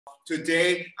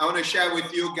Today, I want to share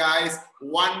with you guys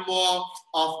one more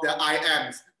of the I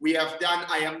ams. We have done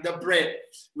I am the bread.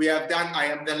 We have done I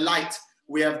am the light.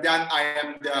 We have done I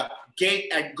am the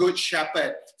gate and good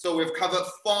shepherd. So we've covered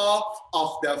 4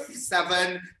 of the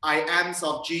 7 I ams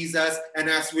of Jesus. And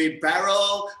as we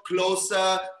barrel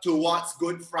closer towards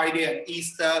Good Friday and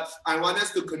Easter, I want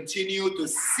us to continue to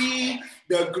see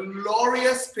the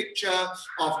glorious picture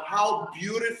of how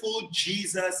beautiful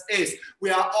Jesus is. We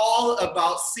are all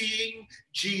about seeing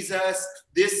Jesus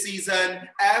this season,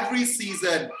 every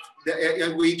season.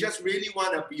 We just really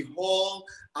want to behold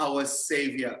our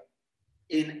Savior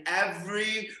in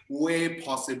every way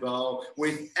possible,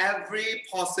 with every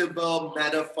possible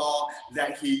metaphor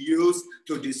that he used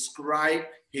to describe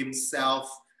himself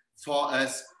for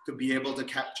us to be able to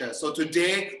capture. So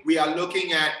today we are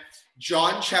looking at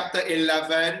John chapter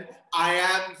 11, I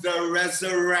am the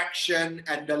resurrection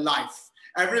and the life.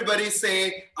 Everybody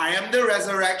say, I am the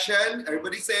resurrection.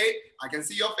 Everybody say, I can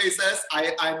see your faces.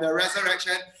 I am the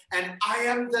resurrection and I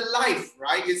am the life,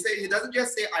 right? He doesn't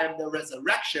just say I am the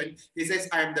resurrection. He says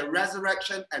I am the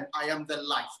resurrection and I am the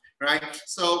life, right?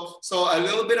 So a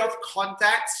little bit of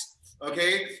context,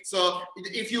 okay? So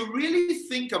if you really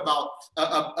think about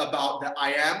the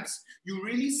I ams, you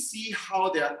really see how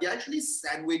they're actually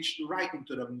sandwiched right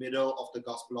into the middle of the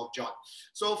Gospel of John.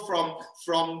 So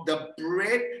from the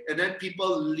bread, and then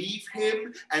people leave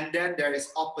him, and then there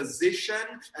is opposition,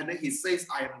 and then he says,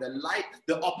 I am the light.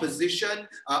 The opposition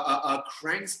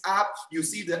cranks up. You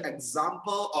see the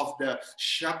example of the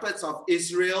shepherds of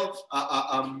Israel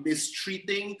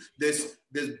mistreating this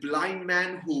blind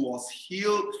man who was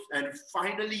healed, and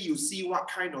finally you see what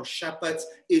kind of shepherds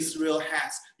Israel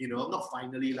has. You know, not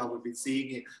finally, we've been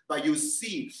seeing it, but you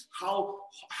see how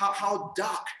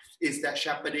dark is that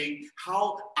shepherding,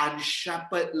 how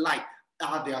unshepherd-like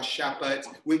are their shepherds,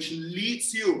 which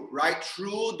leads you right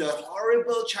through the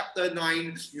horrible chapter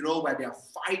 9, you know, where they're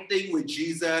fighting with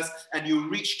Jesus, and you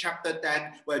reach chapter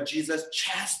 10, where Jesus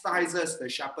chastises the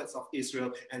shepherds of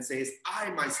Israel and says,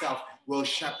 I myself will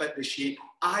shepherd the sheep.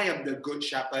 I am the good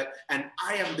shepherd, and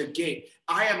I am the gate.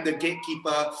 I am the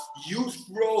gatekeeper. You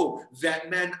throw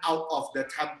that man out of the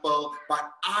temple, but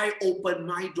I open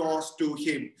my doors to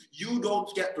him. You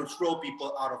don't get to throw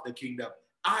people out of the kingdom.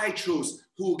 I choose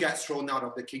who gets thrown out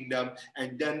of the kingdom.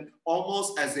 And then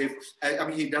almost as if, I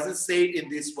mean, he doesn't say it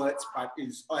in these words, but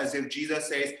it's as if Jesus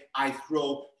says, I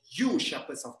throw you,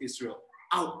 shepherds of Israel,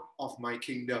 out of my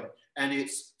kingdom. And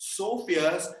it's so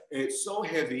fierce, it's so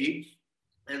heavy.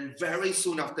 And very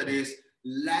soon after this,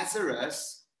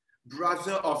 Lazarus,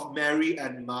 brother of Mary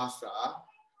and Martha,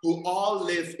 who all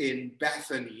live in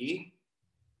Bethany,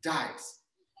 dies.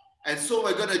 And so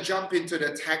we're going to jump into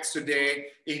the text today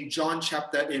in John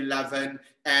chapter 11.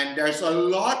 And there's a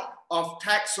lot of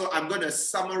text, so I'm going to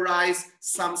summarize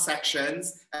some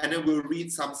sections, and then we'll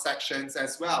read some sections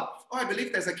as well. Oh, I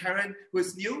believe there's a Karen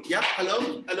who's new. Yeah,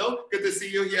 hello, good to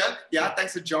see you here. Yeah,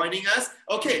 thanks for joining us.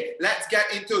 Okay, let's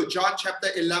get into John chapter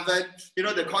 11. You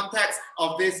know, the context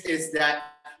of this is that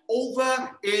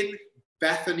over in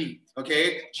Bethany,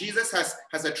 okay, Jesus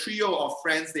has a trio of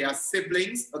friends. They are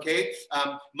siblings, okay,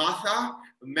 Martha,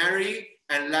 Mary,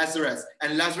 and Lazarus.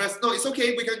 And Lazarus, no, it's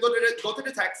okay. We can go to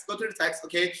the text,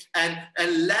 okay. And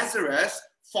Lazarus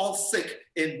falls sick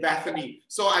in Bethany.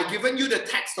 So I've given you the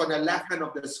text on the left hand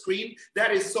of the screen.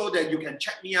 That is so that you can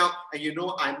check me out, and you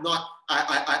know I'm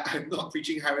not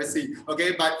preaching heresy,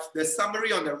 okay. But the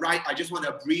summary on the right, I just want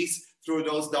to breeze through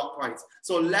those dot points.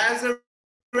 So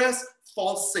Lazarus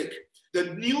falls sick. The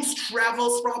news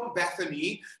travels from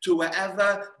Bethany to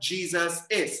wherever Jesus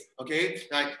is, okay?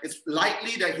 Now, it's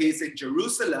likely that he's in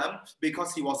Jerusalem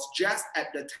because he was just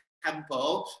at the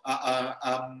temple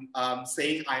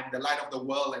saying, I am the light of the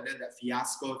world, and then that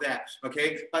fiasco there,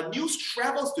 okay? But news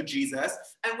travels to Jesus,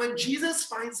 and when Jesus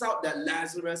finds out that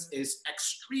Lazarus is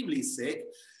extremely sick,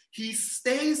 he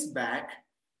stays back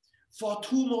for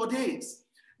 2 more days.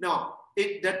 Now,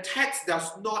 the text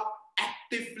does not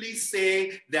actively say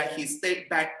that he stayed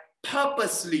back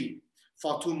purposely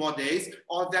for 2 more days,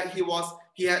 or that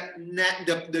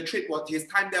the trip was, his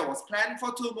time there was planned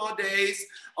for 2 more days,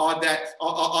 or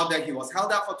that he was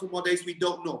held out for 2 more days. We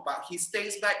don't know, but he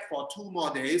stays back for 2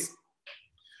 more days,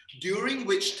 during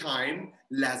which time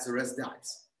Lazarus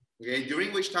dies. Okay,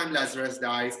 during which time Lazarus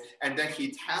dies, and then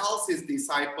he tells his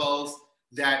disciples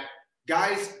that,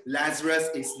 guys, Lazarus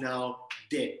is now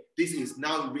dead. This is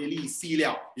now really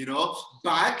Celia, you know,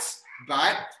 but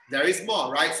there is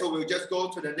more, right? So we'll just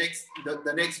go to the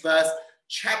next verse,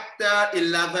 chapter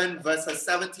 11, verses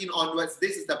 17 onwards.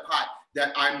 This is the part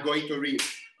that I'm going to read.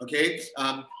 Okay,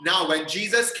 now when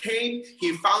Jesus came,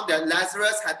 he found that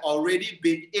Lazarus had already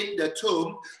been in the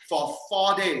tomb for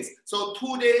 4 days. So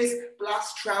 2 days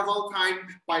plus travel time.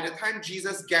 By the time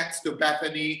Jesus gets to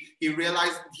Bethany,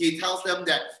 he tells them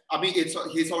that,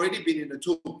 he's already been in the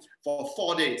tomb for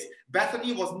 4 days.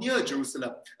 Bethany was near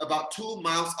Jerusalem, about 2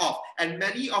 miles off, and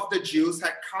many of the Jews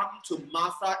had come to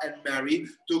Martha and Mary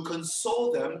to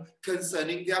console them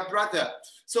concerning their brother.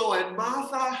 So when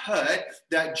Martha heard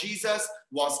that Jesus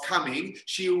was coming,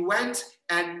 she went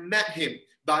and met him,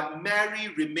 but Mary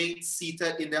remained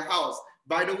seated in the house.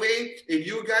 By the way, if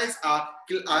you guys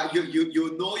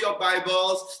you know your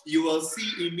Bibles, you will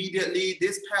see immediately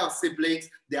this pair of siblings,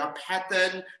 their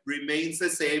pattern remains the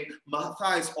same.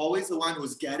 Martha is always the one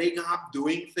who's getting up,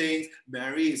 doing things.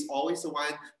 Mary is always the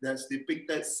one that's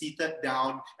depicted seated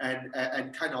down and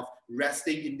kind of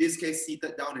resting, in this case,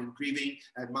 seated down and grieving.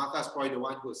 And Martha's probably the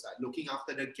one who's looking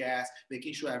after the guests,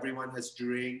 making sure everyone has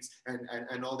drinks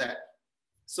and all that.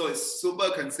 So it's super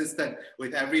consistent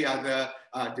with every other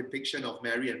depiction of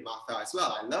Mary and Martha as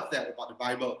well. I love that about the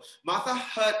Bible. Martha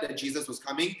heard that Jesus was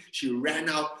coming. She ran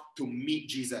out to meet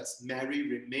Jesus. Mary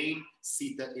remained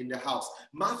seated in the house.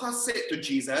 Martha said to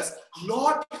Jesus,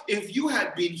 "Lord, if you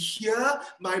had been here,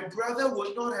 my brother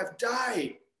would not have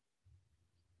died."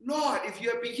 Lord, if you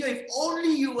had been here, if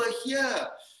only you were here.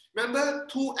 Remember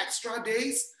 2 extra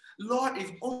days? Lord, if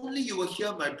only you were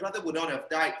here, my brother would not have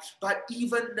died. But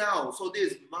even now, so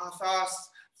this Martha's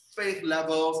faith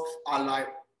levels are like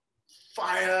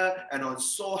fire and on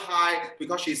so high,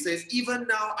 because she says, even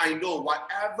now I know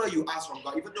whatever you ask from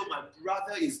God, even though my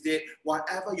brother is dead,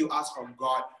 whatever you ask from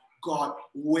God, God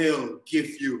will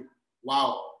give you.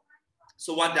 Wow.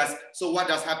 So what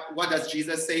does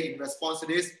Jesus say in response to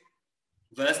this?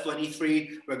 Verse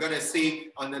 23, we're going to see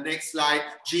on the next slide.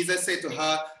 Jesus said to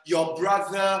her, "Your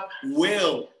brother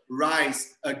will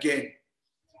rise again."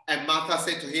 And Martha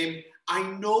said to him, "I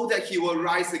know that he will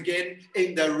rise again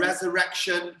in the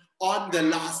resurrection on the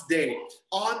last day.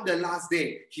 On the last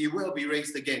day, he will be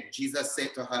raised again." Jesus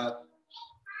said to her,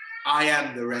 "I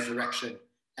am the resurrection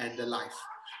and the life.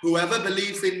 Whoever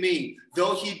believes in me,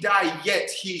 though he die, yet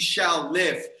he shall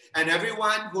live. And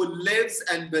everyone who lives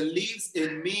and believes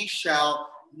in me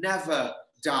shall never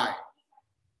die."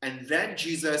 And then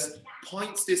Jesus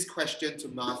points this question to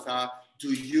Martha: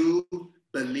 "Do you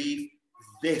believe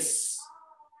this?"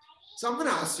 So I'm going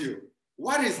to ask you,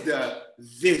 what is the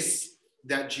this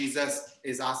that Jesus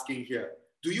is asking here?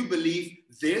 Do you believe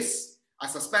this? I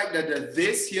suspect that the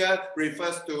this here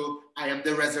refers to, I am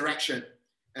the resurrection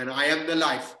and I am the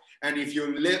life. And if you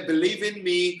believe in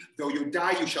me, though you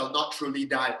die, you shall not truly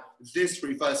die. This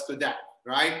refers to that,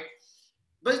 right?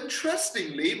 But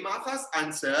interestingly, Martha's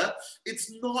answer,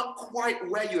 it's not quite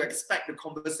where you expect the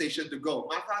conversation to go.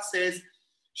 Martha says,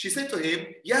 she said to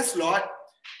him, "Yes, Lord,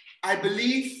 I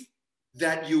believe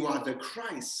that you are the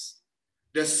Christ,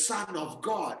 the Son of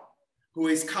God, who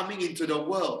is coming into the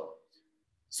world."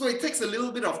 So it takes a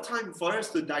little bit of time for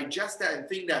us to digest that and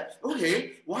think that,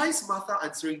 okay, why is Martha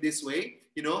answering this way?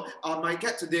 I might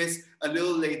get to this a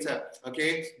little later,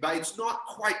 okay? But it's not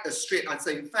quite a straight answer.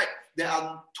 In fact, there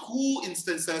are 2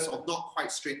 instances of not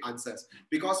quite straight answers.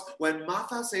 Because when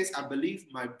Martha says, "I believe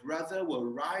my brother will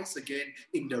rise again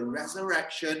in the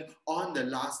resurrection on the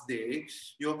last day,"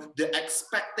 the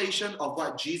expectation of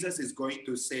what Jesus is going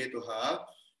to say to her.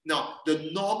 Now, the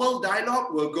normal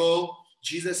dialogue will go,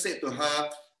 Jesus said to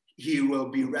her, "He will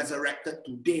be resurrected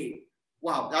today."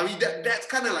 Wow, I mean, that's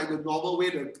kind of like the normal way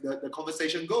the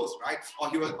conversation goes, right?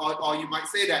 Or you might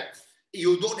say that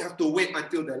you don't have to wait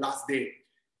until the last day.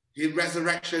 His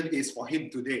resurrection is for him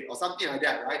today, or something like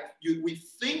that, right? We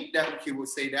think that he would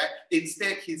say that.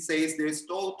 Instead, he says this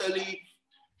totally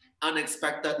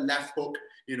unexpected left hook,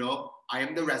 "I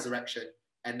am the resurrection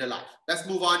and the life." Let's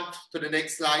move on to the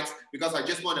next slides, because I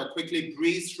just want to quickly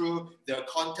breeze through the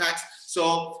context.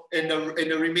 So in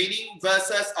the remaining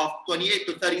verses of 28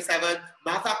 to 37,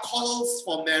 Martha calls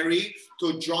for Mary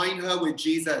to join her with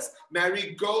Jesus.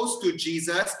 Mary goes to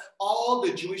Jesus. All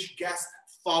the Jewish guests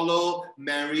follow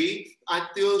Mary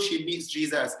until she meets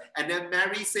Jesus. And then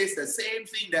Mary says the same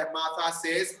thing that Martha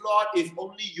says, "Lord, if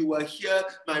only you were here,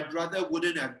 my brother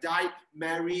wouldn't have died."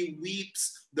 Mary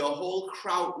weeps. The whole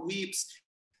crowd weeps.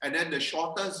 And then the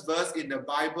shortest verse in the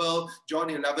Bible,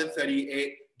 John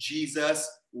 11:38, Jesus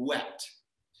wept.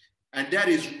 And that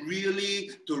is really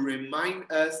to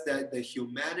remind us that the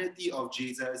humanity of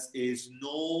Jesus is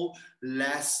no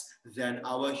less than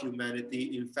our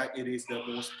humanity. In fact, it is the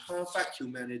most perfect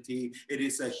humanity. It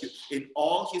is in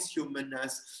all his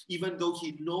humanness, even though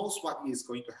he knows what is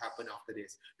going to happen after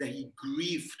this, that he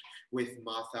grieved with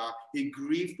Martha, he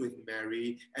grieved with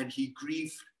Mary, and he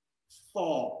grieved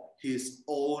for his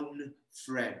own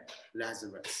friend,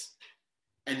 Lazarus.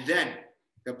 And then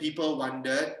the people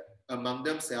wondered among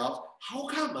themselves, how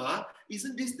come,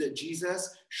 isn't this the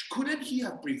Jesus? Couldn't he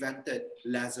have prevented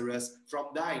Lazarus from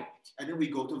dying? And then we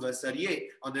go to verse 38.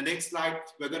 On the next slide,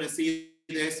 we're going to see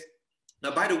this.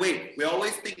 Now, by the way, we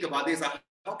always think about this.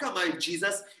 How come if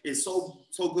Jesus is so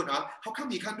good? How come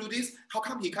he can't do this? How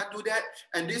come he can't do that?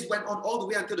 And this went on all the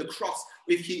way until the cross.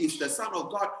 If he is the Son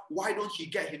of God, why don't he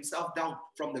get himself down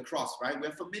from the cross, right?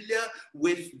 We're familiar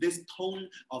with this tone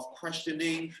of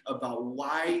questioning about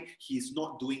why he's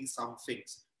not doing some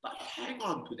things. But hang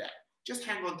on to that. Just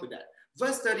hang on to that.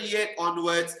 Verse 38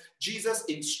 onwards, Jesus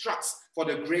instructs for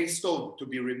the gravestone to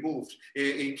be removed.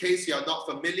 In case you're not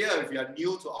familiar, if you're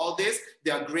new to all this,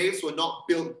 their graves were not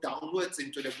built downwards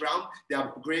into the ground.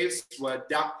 Their graves were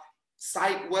dug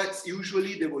sidewards.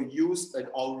 Usually they will use an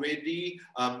already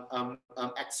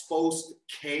exposed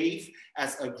cave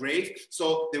as a grave.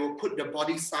 So they will put the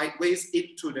body sideways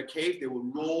into the cave. They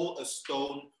will roll a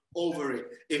stone over it.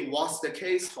 It was the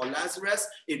case for Lazarus.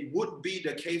 It would be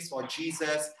the case for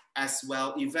Jesus as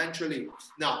well eventually.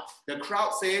 Now, the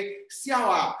crowd say,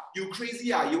 Xiao, you crazy,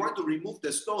 you want to remove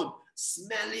the stone.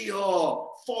 Smelly, 4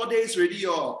 days already,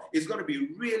 it's going to be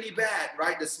really bad,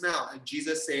 right? The smell. And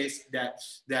Jesus says that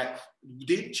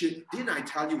didn't I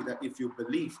tell you that if you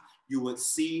believe, you would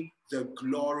see the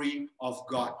glory of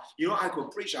God. You know, I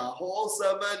could preach a whole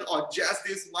sermon on just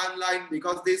this one line,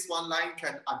 because this one line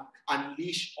can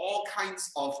unleash all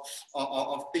kinds of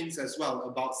things as well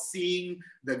about seeing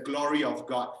the glory of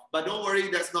God. But don't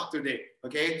worry, that's not today,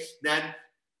 okay? Then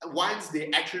once they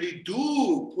actually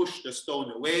do push the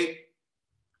stone away,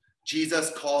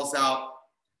 Jesus calls out,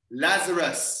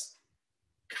 Lazarus,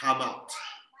 come out.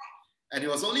 And it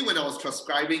was only when I was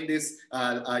transcribing this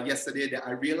yesterday that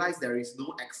I realized there is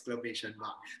no exclamation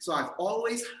mark. So I've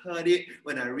always heard it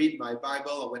when I read my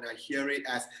Bible or when I hear it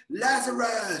as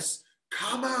Lazarus,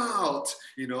 come out,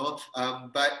 you know.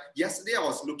 But yesterday I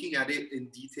was looking at it in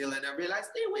detail and I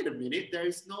realized, hey, wait a minute,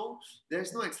 there's no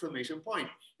exclamation point,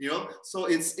 you know. So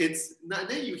it's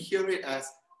then you hear it as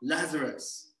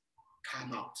Lazarus,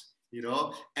 come out, you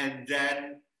know. And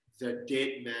then the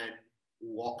dead man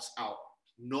walks out.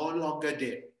 No longer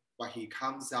dead, but he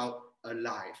comes out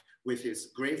alive with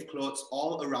his grave clothes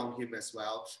all around him as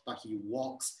well, but he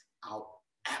walks out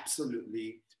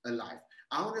absolutely alive.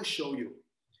 I want to show you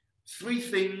 3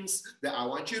 things that I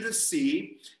want you to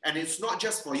see, and it's not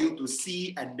just for you to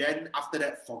see and then after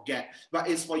that forget, but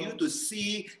it's for you to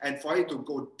see and for it to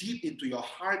go deep into your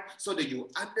heart so that you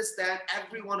understand.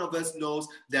 Every one of us knows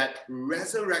that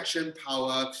resurrection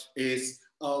power is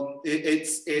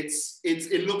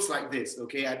it looks like this,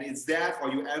 okay? And it's there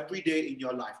for you every day in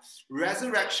your life.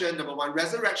 Resurrection, number 1,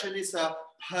 resurrection is a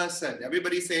person.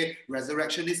 Everybody say,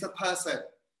 resurrection is a person.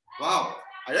 Wow,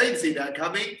 I didn't see that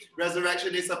coming.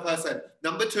 Resurrection is a person.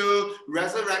 Number 2,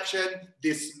 resurrection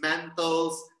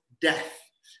dismantles death.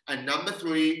 And number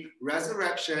 3,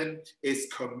 resurrection is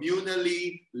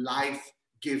communally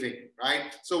life-giving,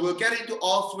 right? So we'll get into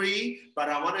all 3, but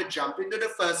I want to jump into the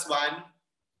first one.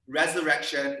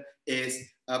 Resurrection is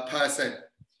a person.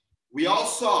 We all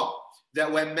saw that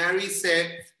when Mary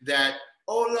said that,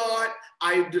 oh Lord,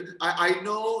 I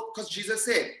know, because Jesus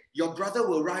said, your brother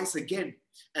will rise again.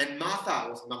 And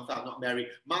Martha, not Mary,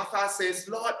 Martha says,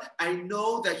 Lord, I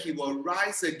know that he will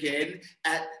rise again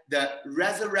at the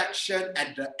resurrection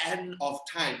at the end of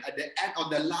time. At the end, on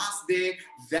the last day,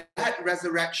 that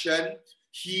resurrection,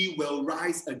 he will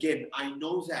rise again. I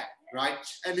know that. Right?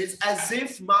 And it's as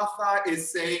if Martha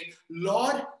is saying,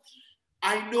 Lord,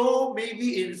 I know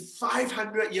maybe in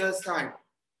 500 years' time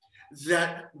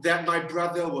that my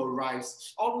brother will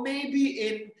rise. Or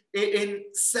maybe in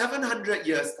 700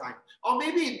 years' time. Or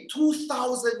maybe in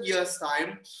 2,000 years'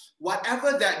 time,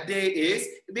 whatever that day is,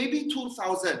 maybe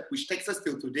 2,000, which takes us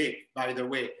till today, by the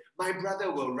way. My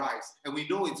brother will rise. And we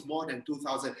know it's more than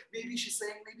 2,000. Maybe she's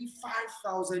saying maybe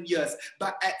 5,000 years.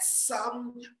 But at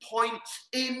some point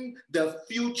in the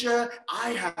future, I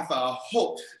have a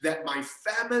hope that my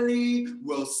family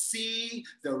will see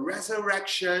the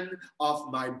resurrection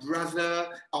of my brother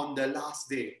on the last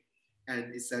day.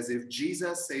 And it's as if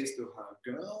Jesus says to her,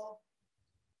 girl,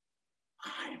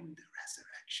 I'm the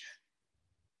resurrection.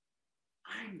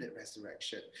 I'm the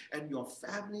resurrection. And your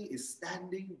family is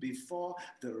standing before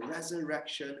the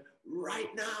resurrection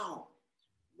right now.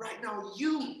 Right now,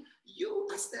 you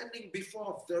are standing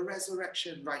before the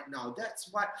resurrection right now.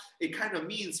 That's what it kind of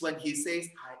means when he says,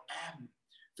 I am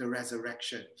the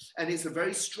resurrection. And it's a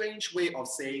very strange way of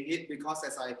saying it, because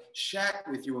as I shared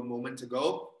with you a moment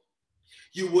ago,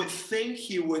 you would think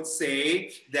he would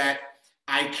say that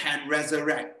I can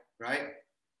resurrect, right?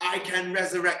 I can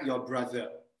resurrect your brother.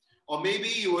 Or maybe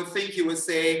you would think he would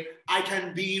say, I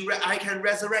can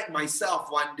resurrect myself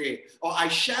one day. Or I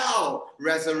shall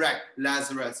resurrect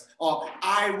Lazarus. Or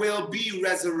I will be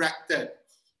resurrected.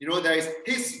 You know, there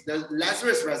is the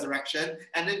Lazarus resurrection,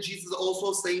 and then Jesus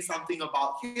also saying something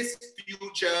about his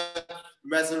future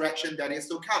resurrection that is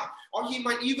to come. Or he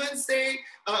might even say,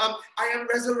 I am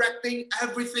resurrecting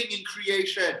everything in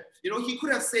creation. You know, he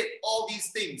could have said all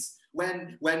these things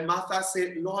when Martha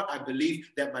said, Lord, I believe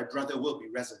that my brother will be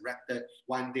resurrected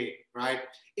one day, right?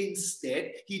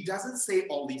 Instead, he doesn't say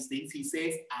all these things. He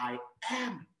says, I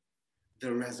am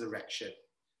the resurrection.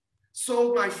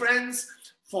 So, my friends,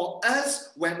 for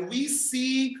us, when we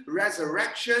see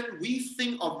resurrection, we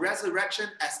think of resurrection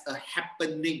as a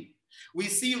happening. We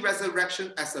see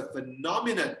resurrection as a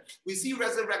phenomenon. We see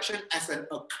resurrection as an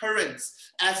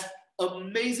occurrence, as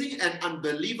amazing and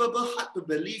unbelievable, hard to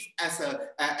believe as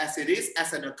it is,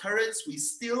 as an occurrence. We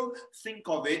still think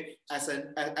of it as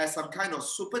some kind of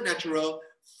supernatural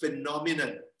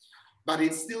phenomenon. But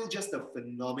it's still just a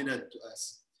phenomenon to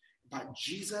us. But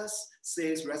Jesus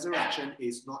says resurrection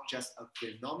is not just a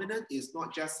phenomenon, it's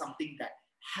not just something that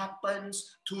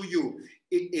happens to you.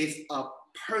 It is a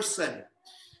person.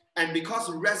 And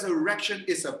because resurrection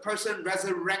is a person,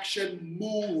 resurrection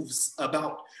moves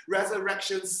about.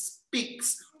 Resurrection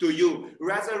speaks to you.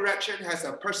 Resurrection has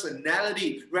a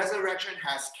personality. Resurrection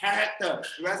has character.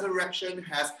 Resurrection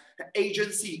has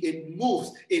agency. It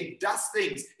moves. It does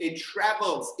things. It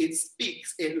travels. It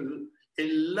speaks. It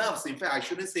loves. In fact, I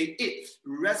shouldn't say it.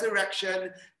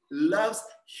 Resurrection loves.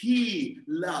 He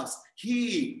loves.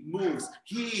 He moves.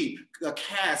 He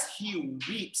cares. He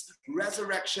weeps.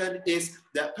 Resurrection is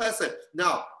that person.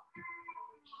 Now,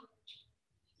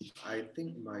 I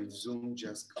think my Zoom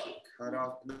just got cut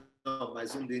off. No, my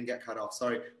Zoom didn't get cut off.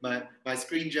 Sorry, my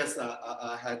screen just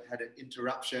had an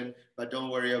interruption, but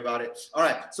don't worry about it. All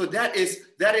right, so that is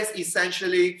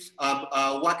essentially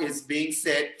what is being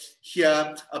said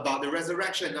here about the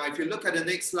resurrection. Now, if you look at the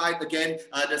next slide again,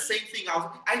 the same thing.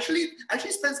 I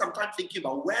actually spent some time thinking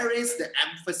about where is the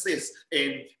emphasis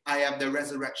in I am the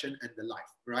resurrection and the life,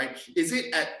 right? Is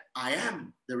it at I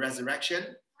am the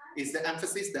resurrection? Is the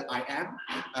emphasis that I am,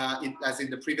 as in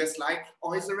the previous slide,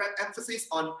 or is the emphasis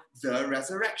on the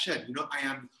resurrection? You know, I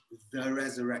am the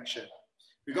resurrection.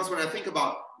 Because when I think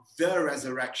about the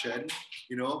resurrection,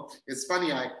 you know, it's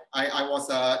funny. I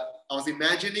was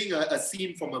imagining a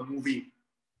scene from a movie,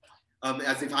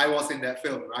 as if I was in that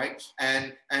film, right?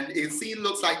 And the scene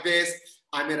looks like this.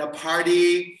 I'm at a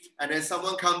party, and then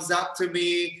someone comes up to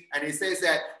me and he says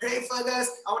that, hey, Fergus,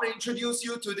 I want to introduce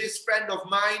you to this friend of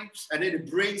mine. And then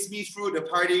it brings me through the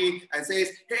party and says,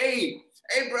 hey,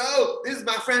 bro, this is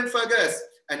my friend Fergus.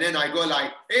 And then I go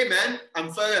like, hey, man,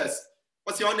 I'm Fergus.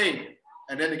 What's your name?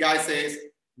 And then the guy says,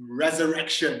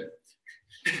 Resurrection.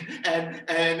 and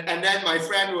then my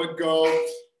friend would go,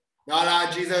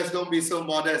 nah, Jesus, don't be so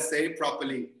modest. Say it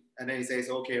properly. And then he says,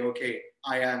 okay,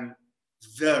 I am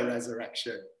the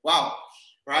resurrection. Wow,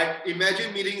 right?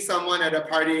 Imagine meeting someone at a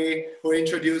party who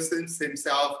introduces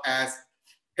himself as,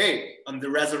 hey, I'm the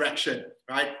resurrection,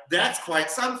 right? That's quite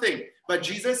something. But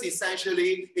Jesus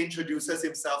essentially introduces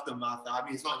himself to Martha. I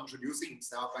mean, he's not introducing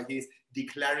himself, but he's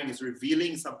declaring, he's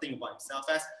revealing something about himself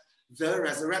as the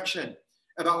resurrection.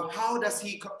 About how does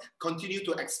he continue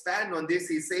to expand on this?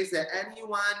 He says that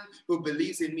anyone who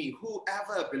believes in me,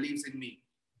 whoever believes in me,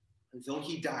 though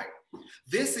he died.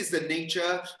 This is the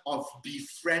nature of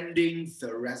befriending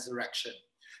the resurrection.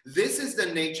 This is the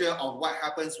nature of what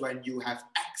happens when you have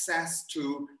access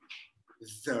to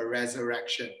the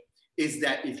resurrection. Is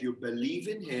that if you believe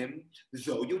in him,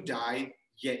 though you die,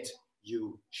 yet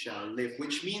you shall live.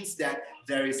 Which means that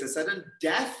there is a certain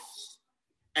death,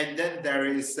 and then there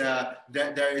is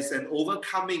an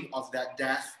overcoming of that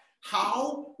death.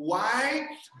 How? Why?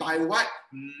 By what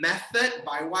method?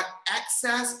 By what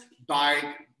access?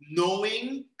 By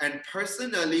knowing and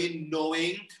personally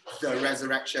knowing the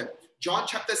resurrection. John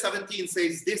chapter 17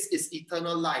 says, this is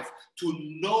eternal life, to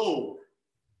know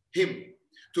him,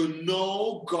 to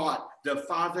know God, the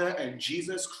Father, and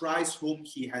Jesus Christ, whom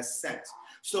he has sent.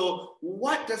 So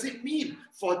what does it mean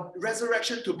for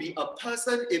resurrection to be a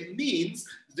person? It means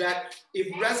that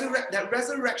that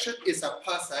resurrection is a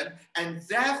person, and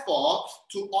therefore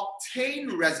to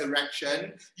obtain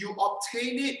resurrection, you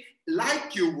obtain it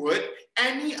like you would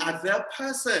any other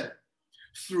person,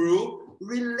 through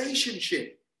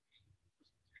relationship.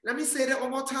 Let me say that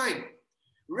one more time.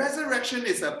 Resurrection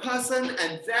is a person,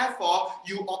 and therefore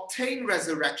you obtain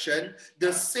resurrection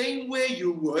the same way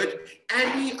you would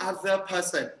any other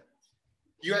person.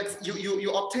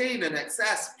 You obtain and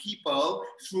access people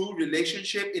through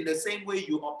relationship in the same way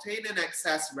you obtain and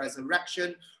access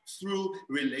resurrection through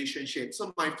relationship.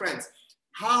 So my friends,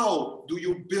 how do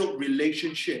you build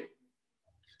relationship?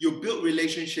 You build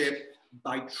relationship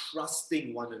by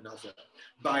trusting one another,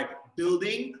 by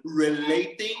building,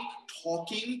 relating,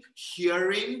 talking,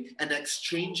 hearing, and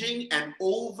exchanging, and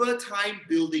over time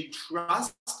building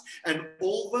trust, and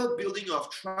over building of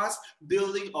trust,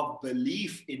 building of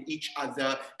belief in each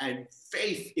other and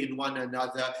faith in one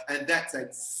another. And that's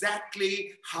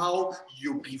exactly how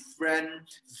you befriend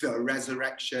the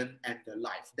resurrection and the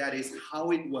life. That is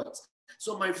how it works.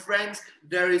 So my friends,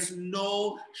 there is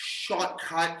no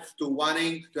shortcut to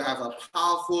wanting to have a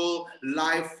powerful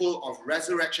life full of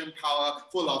resurrection power,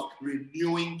 full of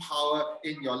renewing power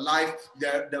in your life.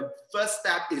 The first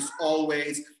step is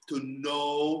always to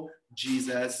know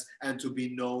Jesus and to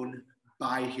be known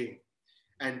by him.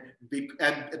 And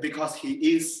because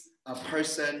he is a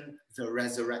person, the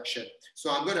resurrection.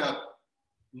 So I'm going to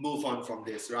move on from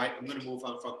this, right? I'm going to move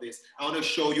on from this. I want to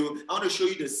show you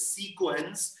the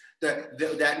sequence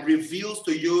that reveals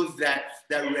to you that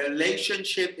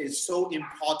relationship is so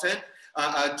important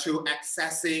to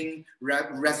accessing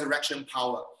resurrection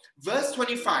power. Verse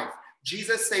 25,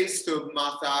 Jesus says to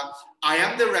Martha, I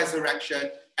am the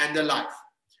resurrection and the life.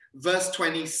 Verse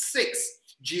 26,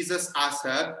 Jesus asks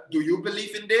her, do you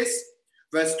believe in this?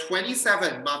 Verse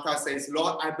 27, Martha says,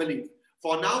 Lord, I believe.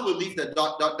 For now, we'll leave the ...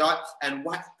 and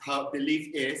what her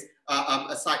belief is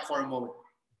aside for a moment.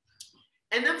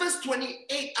 And then verse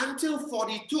 28 until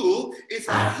 42 is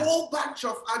a whole bunch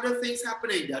of other things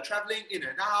happening. They're traveling in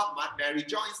and out. Mary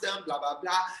joins them, blah, blah,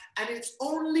 blah. And it's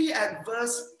only at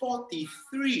verse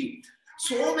 43,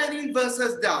 so many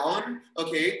verses down,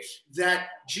 okay, that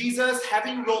Jesus,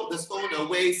 having rolled the stone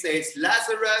away, says,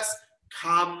 Lazarus,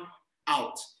 come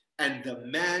out. And the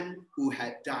man who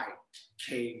had died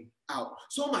came out.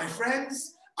 So my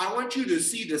friends, I want you to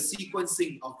see the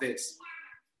sequencing of this.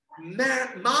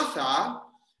 Martha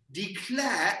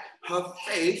declared her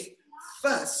faith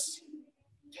first,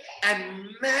 and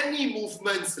many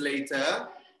movements later,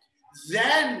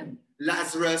 then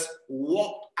Lazarus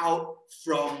walked out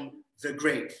from the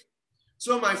grave.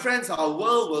 So my friends, our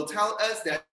world will tell us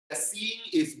that seeing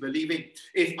is believing.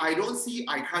 If I don't see,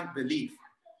 I can't believe.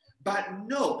 But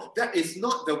no, that is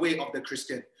not the way of the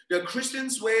Christian. The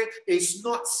Christian's way is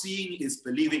not seeing, is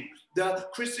believing. The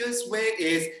Christian's way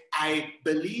is I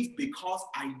believe because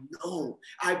I know.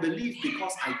 I believe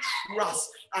because I trust.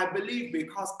 I believe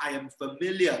because I am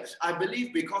familiar. I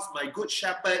believe because my good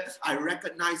shepherd, I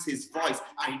recognize his voice.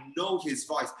 I know his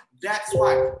voice. That's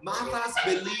why Martha's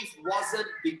belief wasn't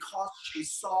because she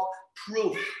saw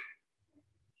proof.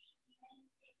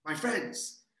 My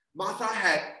friends, Martha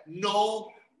had no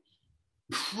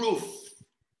proof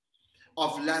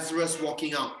of Lazarus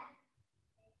walking out.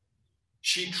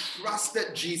 She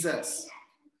trusted Jesus.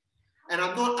 And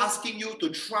I'm not asking you to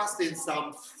trust in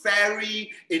some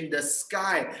fairy in the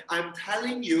sky. I'm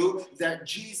telling you that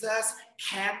Jesus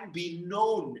can be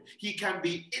known. He can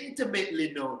be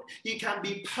intimately known. He can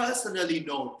be personally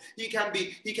known. He can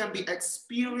be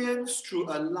experienced through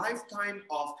a lifetime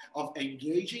of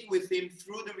engaging with him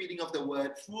through the reading of the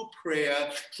word, through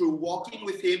prayer, through walking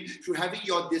with him, through having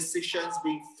your decisions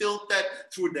being filtered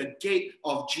through the gate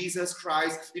of Jesus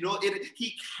Christ. You know,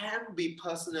 he can be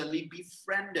personally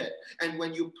befriended. And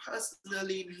when you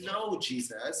personally know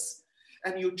Jesus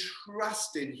and you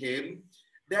trust in him,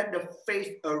 then the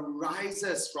faith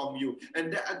arises from you.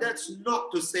 And that's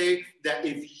not to say that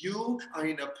if you are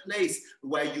in a place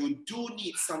where you do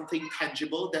need something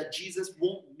tangible, that Jesus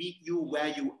won't meet you where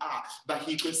you are. But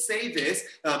he could say this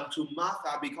to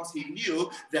Martha because he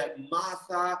knew that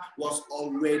Martha was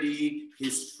already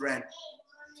his friend.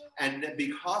 And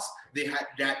because they had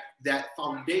that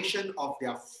foundation of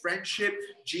their friendship,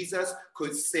 Jesus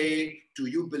could say, do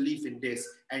you believe in this?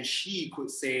 And she could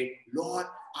say, Lord,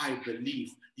 I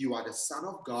believe you are the Son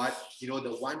of God, you know,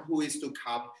 the one who is to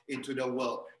come into the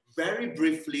world. Very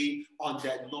briefly on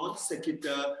that non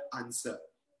sequitur answer.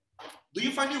 Do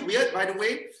you find it weird, by the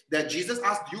way, that Jesus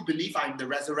asked, do you believe I am the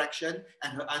resurrection?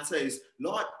 And her answer is,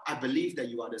 Lord, I believe that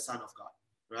you are the Son of God,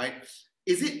 right?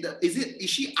 Is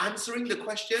she answering the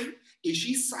question? Is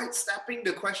she sidestepping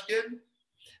the question?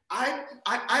 I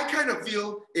kind of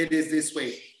feel it is this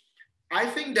way. I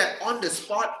think that on the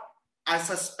spot, I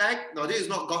suspect, now this is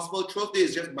not gospel truth,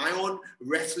 this is just my own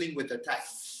wrestling with the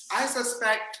text. I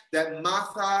suspect that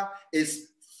Martha is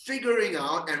figuring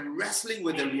out and wrestling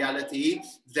with the reality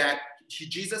that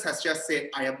Jesus has just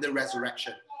said, I am the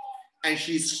resurrection. And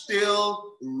she's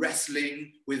still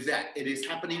wrestling with that. It is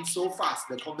happening so fast.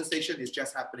 The conversation is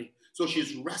just happening. So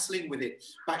she's wrestling with it.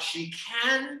 But she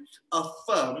can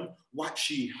affirm what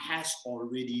she has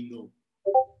already known.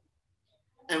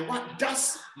 And what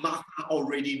does Martha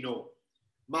already know?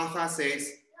 Martha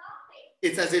says,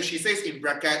 it's as if she says in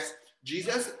brackets,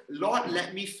 Jesus, Lord,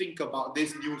 let me think about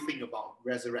this new thing about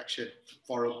resurrection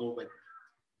for a moment.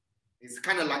 It's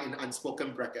kind of like in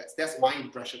unspoken brackets. That's my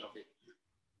impression of it.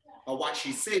 But what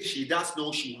she says, she does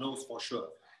know, she knows for sure.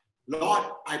 Lord,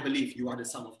 I believe you are the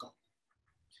Son of God.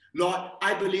 Lord,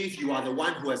 I believe you are the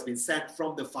one who has been sent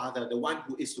from the Father, the one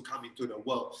who is to come into the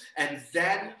world. And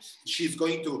then she's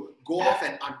going to go off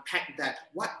and unpack that.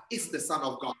 What is the Son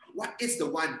of God? What is the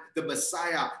one, the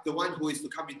Messiah, the one who is to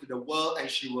come into the world? And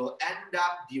she will end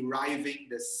up deriving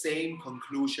the same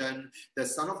conclusion. The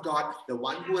Son of God, the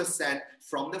one who is sent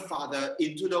from the Father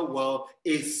into the world,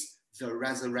 is the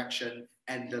resurrection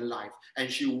and the life. And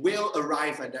she will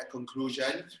arrive at that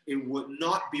conclusion. It would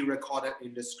not be recorded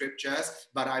in the scriptures,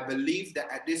 but I believe that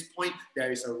at this point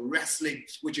there is a wrestling,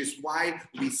 which is why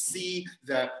we see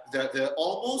the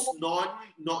almost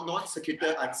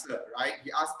non-sequitur answer, right?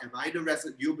 He asked, am I the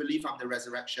resurrection? You believe I'm the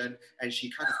resurrection? And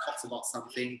she kind of talks about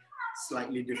something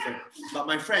slightly different. But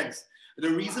my friends, the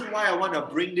reason why I want to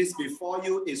bring this before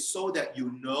you is so that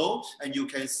you know and you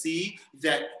can see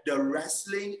that the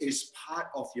wrestling is part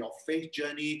of your faith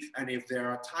journey. And if there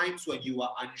are times when you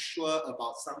are unsure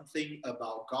about something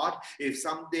about God, if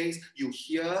some days you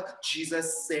hear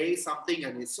Jesus say something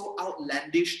and it's so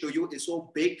outlandish to you, it's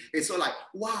so big, it's so like,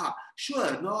 wow,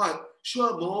 sure not.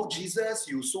 Sure, Mo, Jesus,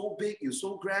 you so big, you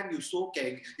so grand, you so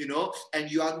king, you know,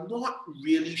 and you are not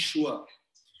really sure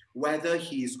whether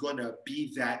he is going to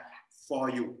be that for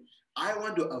you. I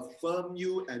want to affirm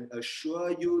you and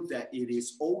assure you that it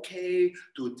is okay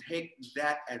to take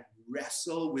that and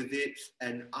wrestle with it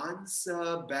and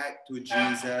answer back to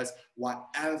Jesus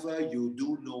whatever you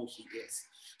do know he is.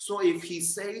 So if he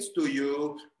says to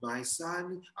you, my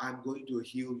son, I'm going to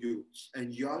heal you,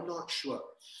 and you're not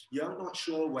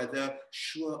sure whether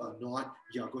sure or not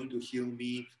you're going to heal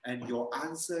me, and your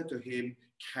answer to him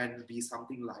can be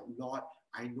something like, Lord,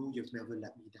 I know you've never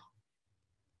let me down.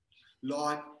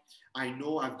 Lord, I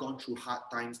know I've gone through hard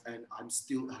times and I'm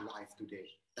still alive today,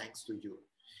 thanks to you.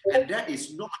 And that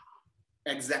is not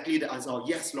exactly the answer.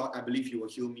 Yes, Lord, I believe you will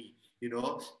heal me, you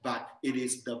know, but it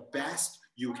is the best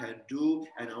you can do.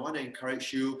 And I want to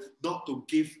encourage you not to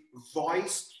give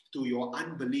voice to your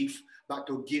unbelief, but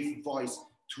to give voice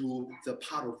to the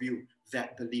part of you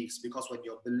that believes. Because when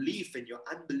your belief and your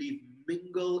unbelief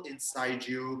mingle inside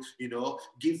you, you know,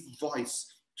 give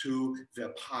voice to the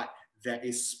part that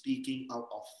is speaking out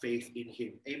of faith in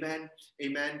him. Amen.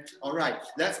 Amen. All right,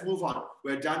 let's move on.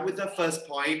 We're done with the first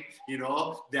point, you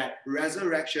know, that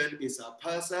resurrection is a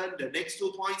person. The next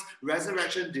 2 points,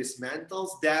 resurrection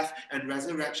dismantles death, and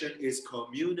resurrection is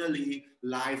communally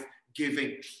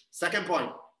life-giving. Second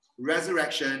point,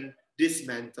 resurrection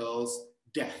dismantles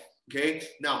death. Okay,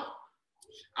 now,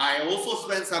 I also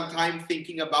spent some time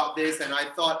thinking about this, and I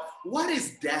thought, what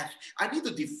is death? I need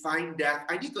to define death.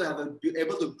 I need to be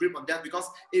able to grip on death because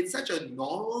it's such a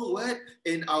normal word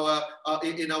in our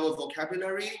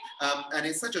vocabulary, and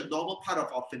it's such a normal part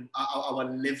of our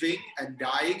living, and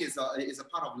dying is a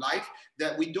part of life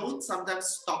that we don't sometimes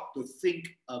stop to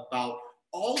think about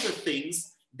all the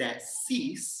things that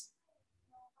cease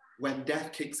when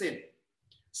death kicks in.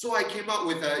 So I came up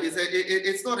with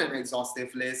it's not an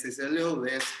exhaustive list, it's a little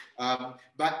list,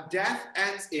 but death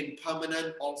ends in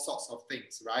permanent all sorts of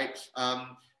things, right?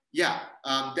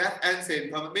 Death ends in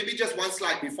permanent. Maybe just one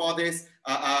slide before this.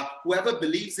 Whoever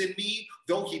believes in me,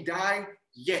 though he die,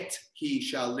 yet he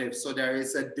shall live. So there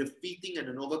is a defeating and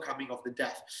an overcoming of the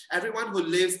death. Everyone who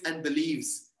lives and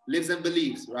believes,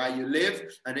 right? You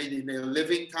live, and then in your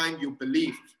living time, you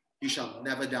believe you shall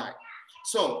never die.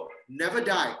 So, never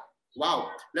die. Wow,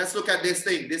 let's look at this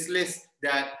list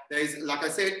that there is, like I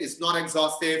said, it's not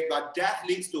exhaustive, but death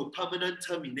leads to permanent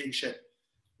termination.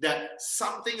 That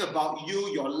something about you,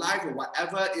 your life or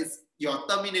whatever is, you're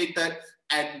terminated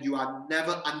and you are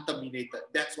never unterminated.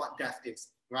 That's what death is,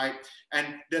 right?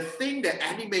 And the thing that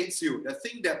animates you, the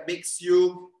thing that makes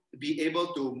you be able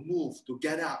to move, to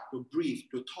get up, to breathe,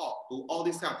 to talk, to all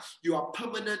this stuff, you are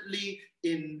permanently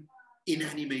in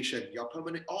animation. You're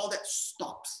permanent, all that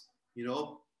stops, you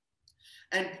know.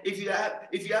 And if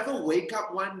you ever wake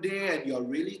up one day and you're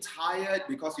really tired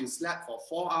because you slept for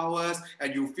 4 hours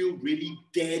and you feel really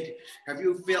dead, have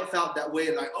you felt that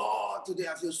way? Like, oh, today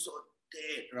I feel so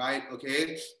dead, right?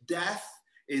 Okay, death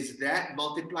is that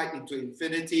multiplied into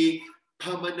infinity,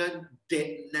 permanent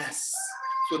deadness.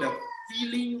 So the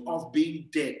feeling of being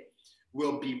dead,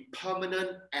 will be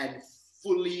permanent and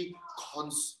full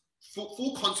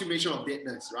consummation of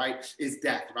deadness, right? Is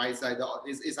death, right?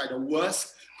 It's like the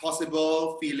worst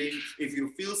possible feeling. If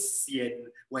you feel sian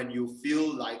when you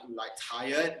feel like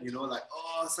tired, like,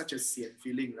 oh, such a sian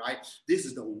feeling, right? This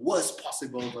is the worst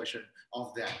possible version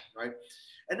of that, right?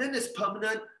 And then there's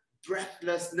permanent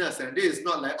breathlessness, and this is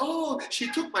not like, oh,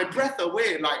 she took my breath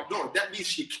away. Like, no, that means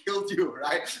she killed you,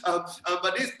 right?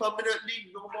 But it's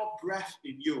permanently no more breath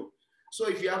in you. So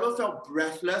if you ever felt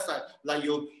breathless, like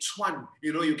you're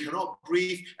you cannot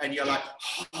breathe, and you're like,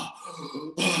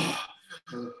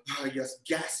 you're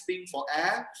gasping for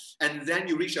air, and then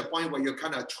you reach a point where you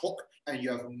kind of choke and you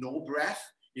have no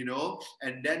breath,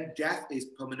 and then death is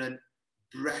permanent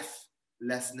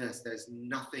breathlessness. There's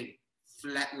nothing,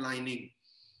 flatlining.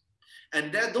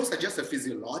 And then those are just the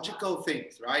physiological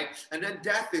things, right? And then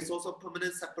death is also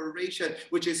permanent separation,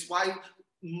 which is why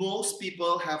most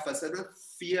people have a certain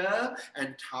fear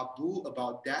and taboo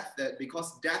about death, that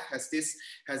because death has this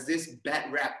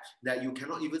bad rap that you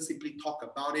cannot even simply talk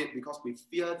about it, because we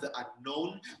fear the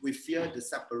unknown, we fear the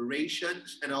separation.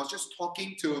 And I was just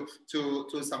talking to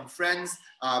some friends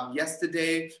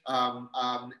yesterday, and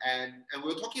we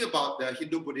were talking about the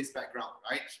Hindu-Buddhist background,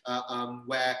 right?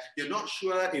 Where you're not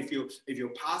sure if you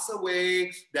pass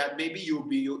away, that maybe you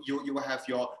will have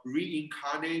your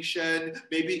reincarnation.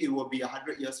 Maybe it will be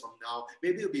 100 years from now,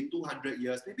 maybe it'll be 200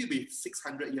 years, maybe it'll be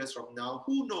 600 years from now.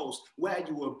 Who knows where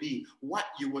you will be, what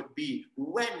you would be,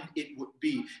 when it would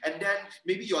be. And then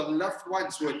maybe your loved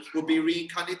ones will be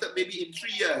reincarnated maybe in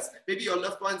 3 years. Maybe your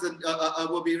loved ones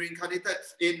will be reincarnated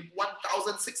in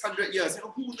 1,600 years.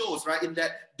 Who knows, right? In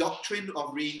that doctrine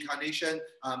of reincarnation,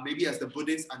 maybe as the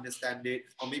Buddhists understand it,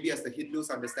 or maybe as the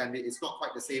Hindus understand it, it's not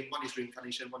quite the same. One is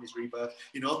reincarnation, one is rebirth,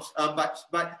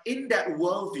 but in that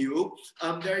worldview,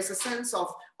 there is a sense of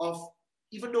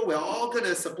even though we're all going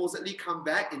to supposedly come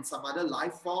back in some other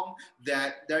life form,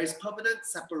 that there is permanent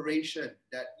separation,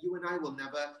 that you and I will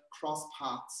never cross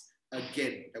paths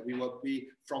again, that we will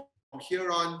be from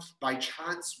here on, by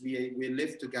chance, we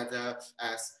live together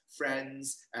as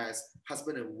friends, as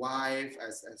husband and wife,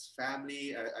 as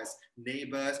family, as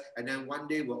neighbors, and then one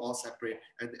day we'll all separate,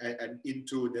 and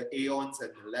into the aeons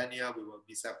and millennia, we will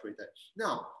be separated.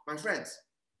 Now, my friends,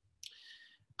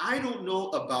 I don't know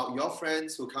about your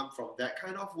friends who come from that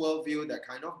kind of worldview, that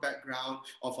kind of background,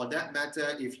 or for that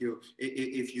matter, if you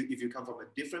come from a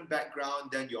different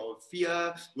background, then your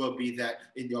fear will be that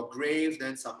in your grave,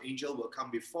 then some angel will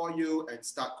come before you and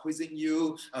start quizzing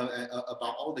you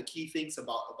about all the key things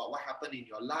about what happened in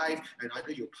your life, and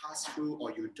either you pass through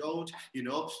or you don't,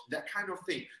 that kind of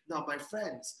thing. Now, my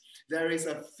friends, there is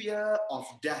a fear of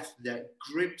death that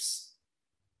grips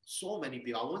so many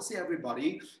people. I won't say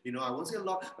everybody, I won't say a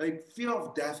lot. Like, fear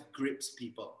of death grips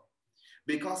people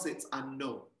because it's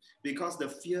unknown. Because the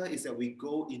fear is that we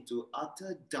go into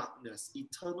utter darkness,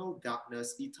 eternal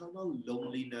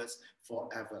loneliness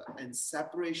forever, and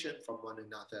separation from one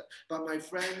another. But my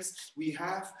friends, we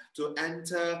have to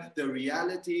enter the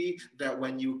reality that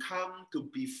when you come to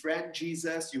befriend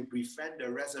Jesus, you befriend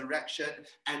the resurrection.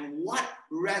 And what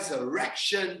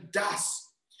resurrection does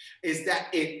is that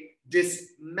it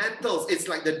dismantles. It's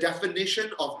like the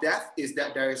definition of death is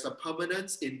that there is a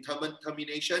permanence in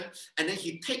termination, and then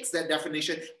he takes that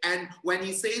definition, and when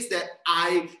he says that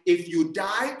if you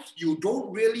die, you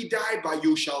don't really die, but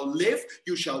you shall live,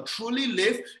 you shall truly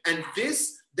live, and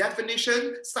this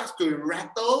definition starts to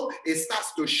rattle, it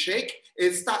starts to shake,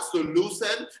 it starts to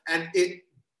loosen, and it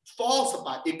falls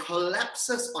apart, it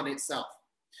collapses on itself.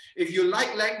 If you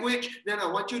like language, then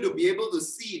I want you to be able to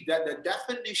see that the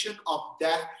definition of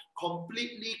death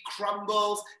completely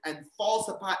crumbles and falls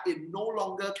apart. It no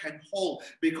longer can hold,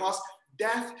 because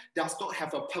death does not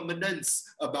have a permanence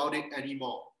about it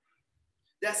anymore.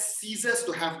 That ceases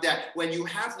to have that. When you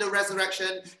have the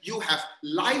resurrection, you have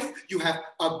life, you have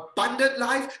abundant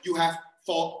life, you have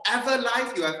forever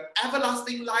life, you have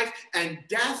everlasting life, and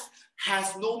death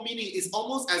has no meaning. It's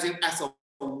almost as if as a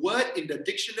word in the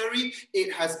dictionary,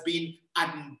 it has been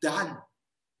undone.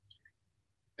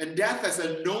 And death as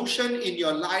a notion in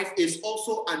your life is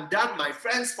also undone, my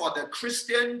friends. For the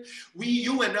Christian,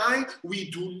 you and I,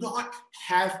 we do not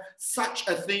have such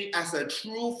a thing as a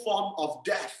true form of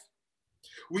death.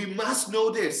 We must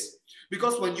know this,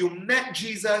 because when you met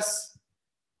Jesus,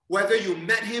 whether you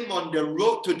met him on the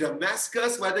road to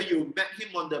Damascus, whether you met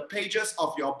him on the pages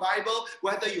of your Bible,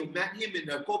 whether you met him in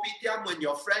a kopitiam when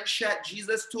your friend shared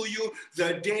Jesus to you,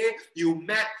 the day you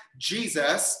met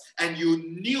Jesus and you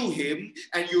knew him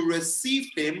and you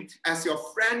received him as your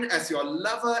friend, as your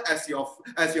lover, as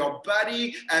your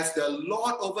buddy, as the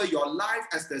Lord over your life,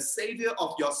 as the Savior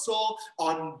of your soul,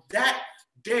 on that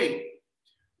day,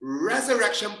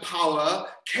 resurrection power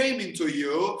came into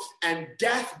you and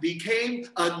death became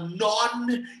a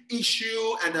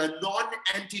non-issue and a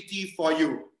non-entity for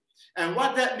you. And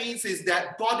what that means is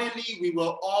that bodily we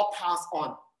will all pass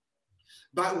on.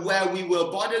 But where we will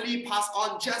bodily pass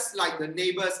on just like the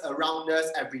neighbors around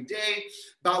us every day,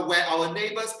 but where our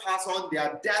neighbors pass on,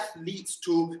 their death leads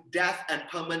to death and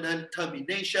permanent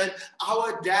termination.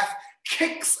 Our death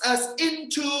kicks us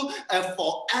into a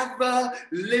forever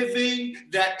living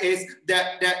that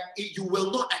you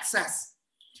will not access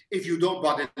if you don't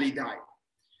bodily die.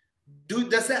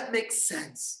 Does that make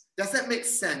sense? Does that make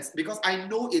sense? Because I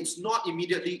know it's not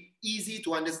immediately easy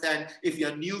to understand if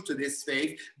you're new to this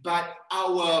faith, but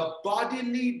our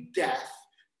bodily death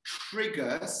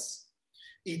triggers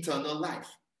eternal life.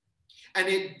 And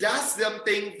it does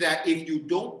something that if you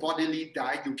don't bodily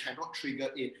die, you cannot trigger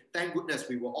it. Thank goodness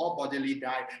we will all bodily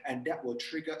die, and that will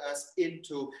trigger us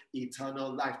into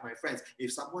eternal life, my friends.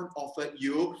 If someone offered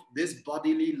you this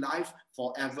bodily life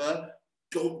forever,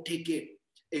 don't take it.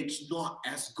 It's not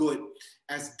as good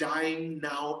as dying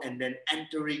now and then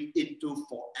entering into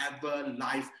forever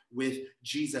life with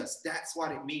Jesus. That's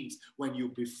what it means when you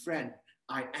befriend,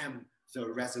 I am the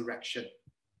resurrection.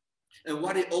 And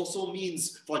what it also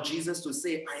means for Jesus to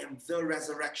say, I am the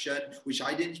resurrection, which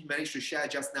I didn't manage to share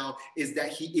just now, is that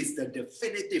he is the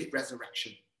definitive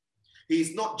resurrection. He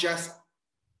is not just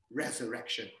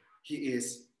resurrection. He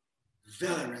is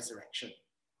the resurrection.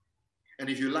 And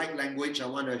if you like language, I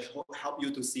want to help you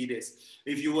to see this.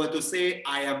 If you were to say,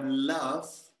 I am love,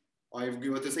 or if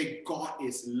you were to say, God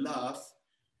is love,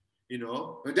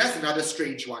 that's another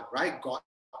strange one, right? God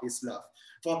is love.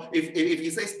 For if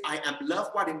he says, I am love,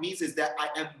 what it means is that I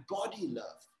embody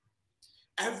love.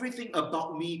 Everything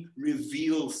about me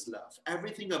reveals love.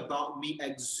 Everything about me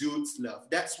exudes love.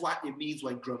 That's what it means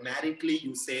when grammatically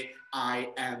you say, I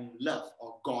am love,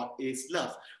 or God is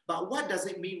love. But what does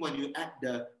it mean when you add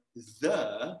the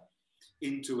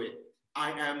into it?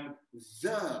 I am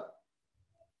the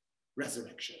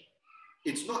resurrection.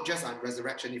 It's not just I'm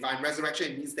resurrection. If I'm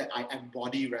resurrection, it means that I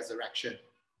embody resurrection.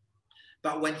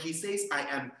 But when he says I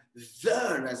am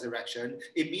the resurrection,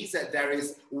 it means that there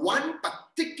is one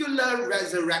particular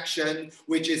resurrection,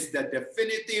 which is the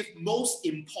definitive, most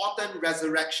important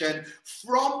resurrection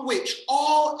from which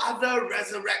all other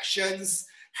resurrections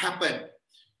happen.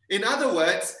 In other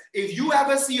words, if you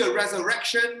ever see a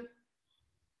resurrection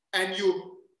and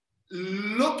you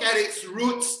look at its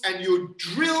roots and you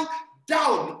drill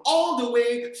down all the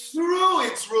way through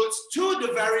its roots to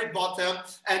the very bottom,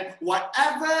 and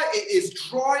whatever it is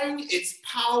drawing its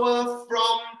power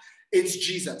from, it's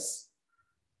Jesus.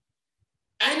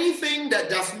 Anything that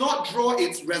does not draw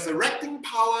its resurrecting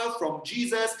power from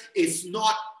Jesus is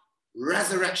not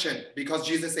resurrection, because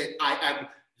Jesus said, I am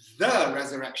the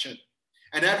resurrection.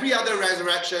 And every other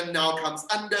resurrection now comes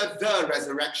under the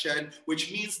resurrection,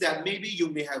 which means that maybe you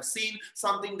may have seen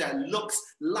something that looks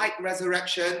like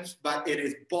resurrection, but it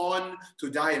is born to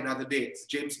die another day. As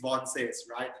James Bond says,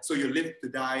 right? So you live to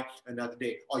die another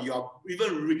day. Or you are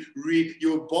even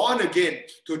you're born again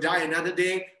to die another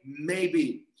day,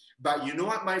 maybe. But you know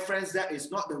what, my friends? That is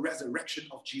not the resurrection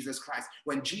of Jesus Christ.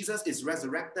 When Jesus is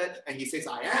resurrected and he says,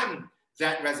 I am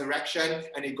that resurrection,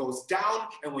 and it goes down,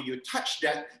 and when you touch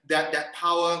that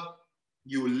power,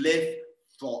 you live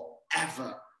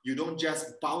forever. You don't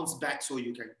just bounce back so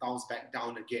you can bounce back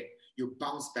down again. You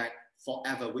bounce back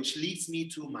forever, which leads me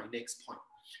to my next point,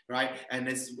 right? And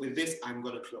with this, I'm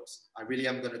going to close. I really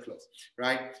am going to close,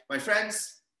 right? My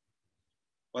friends,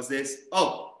 what's this?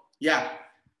 Oh, yeah,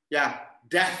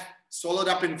 death swallowed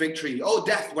up in victory. Oh,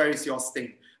 death, where is your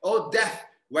sting? Oh, death,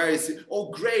 where is it? Oh,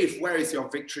 grave, where is your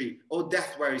victory? Oh,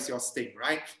 death, where is your sting,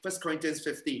 right? 1 Corinthians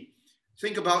 15.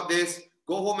 Think about this.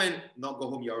 Go home and, not go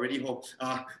home, you're already home.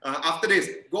 After this,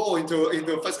 go into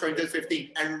 1 Corinthians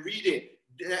 15 and read it.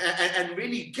 And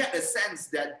really get a sense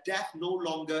that death no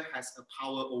longer has a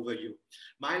power over you.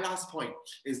 My last point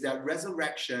is that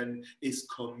resurrection is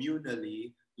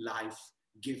communally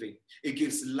life-giving. It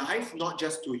gives life not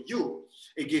just to you,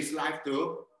 it gives life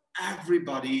to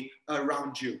everybody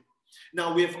around you.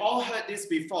 Now, we've all heard this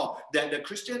before, that the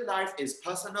Christian life is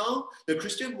personal. The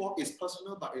Christian walk is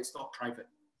personal, but it's not private.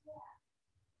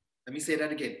 Let me say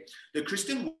that again. The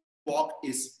Christian walk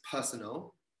is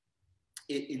personal.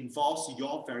 It involves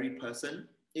your very person.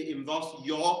 It involves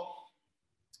your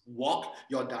walk,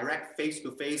 your direct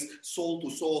face-to-face,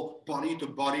 soul-to-soul,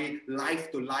 body-to-body,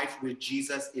 life-to-life with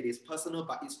Jesus. It is personal,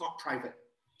 but it's not private.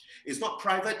 It's not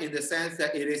private in the sense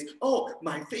that it is, oh,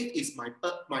 my faith is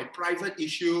my private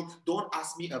issue. Don't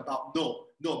ask me about.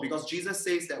 No, because Jesus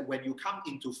says that when you come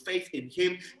into faith in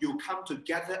him, you come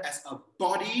together as a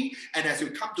body. And as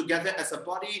you come together as a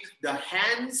body, the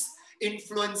hands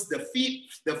influence the feet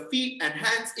and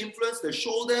hands influence the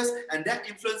shoulders, and that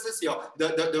influences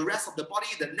the rest of the body,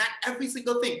 the neck, every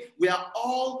single thing. We are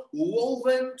all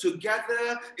woven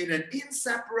together in an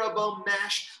inseparable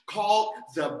mesh called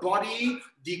the body,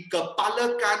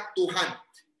 dikepalakan Tuhan,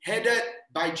 headed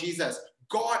by Jesus.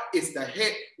 God is the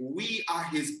head, we are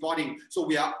his body. So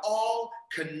we are all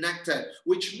connected,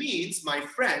 which means, my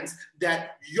friends,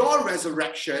 that your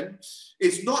resurrection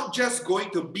is not just going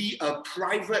to be a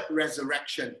private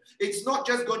resurrection. It's not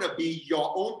just going to be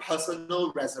your own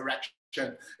personal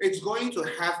resurrection. It's going to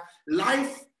have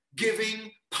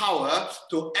life-giving power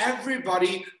to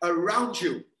everybody around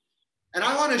you. And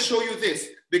I want to show you this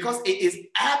because it is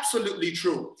absolutely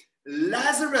true.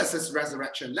 Lazarus'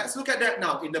 resurrection. Let's look at that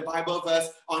now in the Bible verse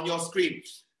on your screen.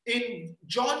 In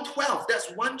John 12, that's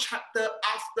one chapter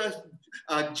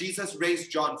after Jesus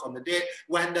raised John from the dead,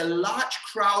 when the large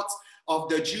crowds of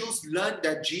the Jews learned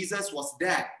that Jesus was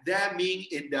dead. There meaning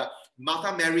in the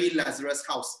Martha, Mary, Lazarus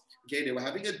house. Okay, they were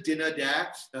having a dinner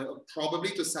there, probably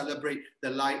to celebrate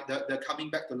the coming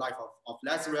back to life of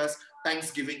Lazarus,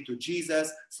 Thanksgiving to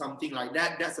Jesus, something like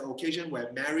that. That's the occasion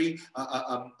where Mary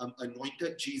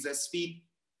anointed Jesus' feet.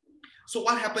 So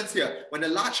what happens here? When the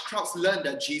large crowds learned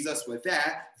that Jesus was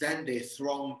there, then they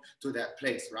thronged to that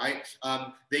place, right?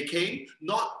 They came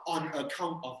not on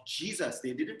account of Jesus.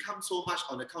 They didn't come so much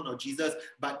on account of Jesus,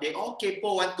 but they all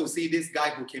want to see this guy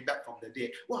who came back from the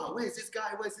dead. Wow, where is this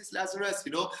guy? Where is this Lazarus?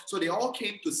 You know, so they all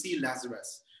came to see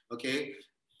Lazarus, okay,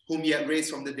 whom he had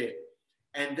raised from the dead.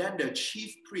 And then the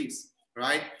chief priests,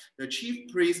 right? The chief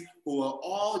priests who were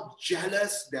all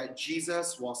jealous that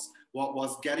Jesus was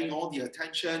getting all the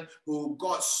attention, who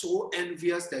got so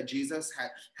envious that Jesus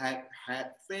had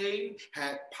fame,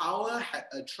 had power, had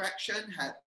attraction,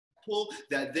 had pull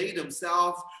that they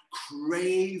themselves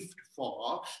craved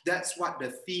for. That's what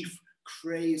the thief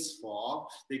craves for.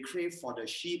 They crave for the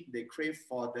sheep. They crave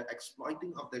for the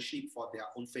exploiting of the sheep for their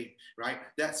own fame, right?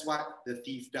 That's what the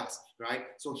thief does, right?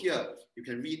 So here you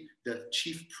can read the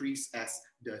chief priest as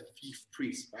the thief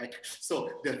priest, right? So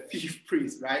the thief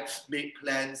priest, right, made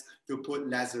plans to put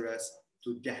Lazarus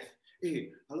to death.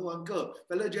 Hey, hello uncle,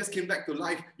 fella just came back to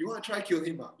life. You want to try kill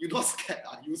him? You're not scared,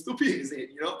 you stupid, is it?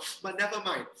 You know, but never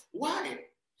mind. Why?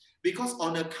 Because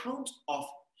on account of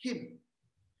him,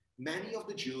 many of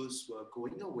the Jews were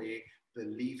going away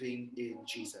believing in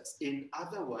Jesus. In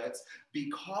other words,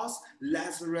 because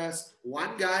Lazarus,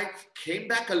 one guy, came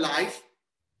back alive,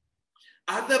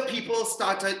 other people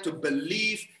started to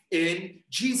believe in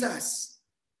Jesus.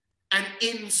 And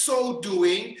in so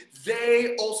doing,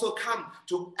 they also come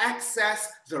to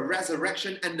access the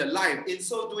resurrection and the life. In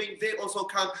so doing, they also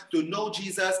come to know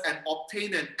Jesus and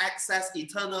obtain and access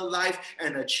eternal life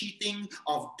and a cheating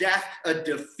of death, a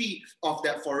defeat of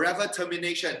that forever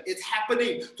termination. It's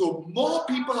happening to more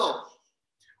people.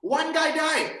 One guy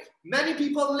died, many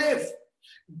people live.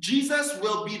 Jesus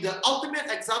will be the ultimate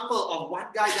example of one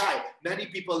guy died, many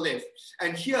people live.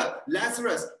 And here,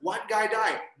 Lazarus, one guy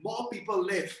died, more people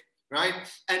live. Right?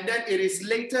 And then it is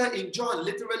later in John,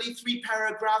 literally 3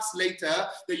 paragraphs later,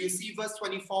 that you see verse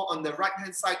 24 on the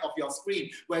right-hand side of your screen,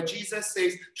 where Jesus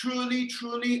says, truly,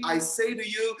 truly, I say to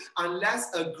you,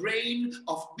 unless a grain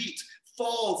of wheat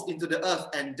falls into the earth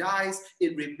and dies,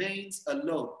 it remains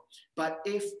alone. But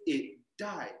if it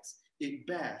dies, it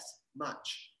bears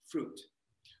much fruit.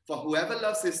 For whoever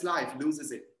loves his life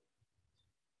loses it.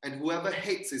 And whoever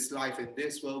hates his life in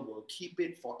this world will keep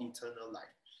it for eternal life.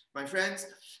 My friends,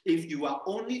 if you are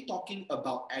only talking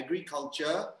about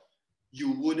agriculture,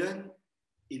 you wouldn't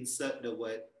insert the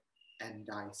word and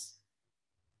dies.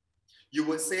 You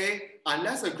would say,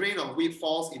 unless a grain of wheat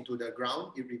falls into the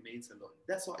ground, it remains alone.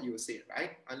 That's what you would say,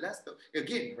 right? Unless,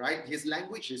 again, right, his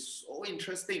language is so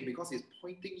interesting because he's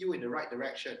pointing you in the right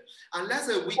direction. Unless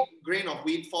a grain of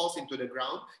wheat falls into the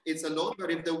ground, it's alone.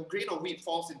 But if the grain of wheat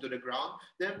falls into the ground,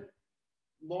 then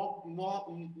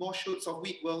more shoots of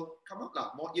wheat will come up,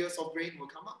 more ears of grain will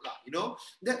come up. You know,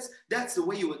 that's the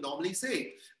way you would normally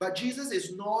say. But Jesus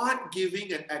is not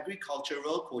giving an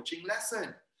agricultural coaching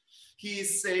lesson. He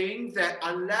is saying that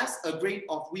unless a grain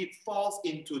of wheat falls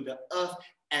into the earth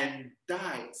and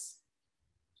dies.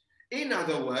 In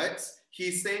other words,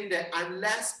 he's saying that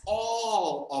unless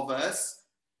all of us,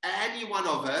 any one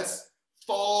of us,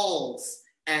 falls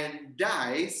and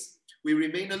dies, we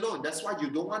remain alone. That's why you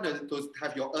don't want to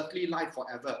have your earthly life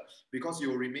forever, because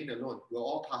you will remain alone. We'll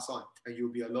all pass on and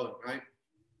you'll be alone, right?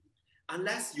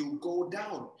 unless you go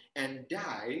down and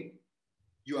die,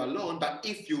 you are alone. But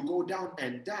if you go down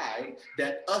and die,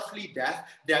 that earthly death,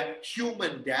 that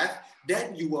human death,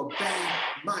 then you will bear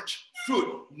much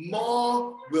fruit.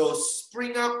 More will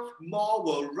spring up, more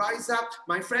will rise up.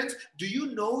 My friends, do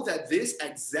you know that this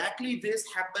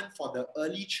happened for the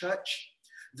early church?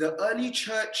 The early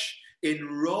church in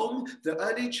Rome, the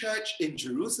early church in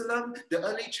Jerusalem, the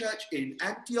early church in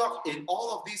Antioch, in all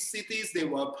of these cities, they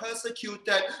were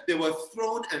persecuted. They were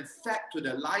thrown and fed to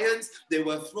the lions. They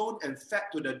were thrown and fed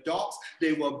to the dogs.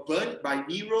 They were burnt by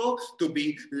Nero to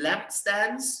be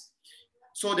lampstands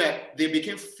so that they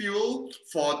became fuel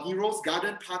for Nero's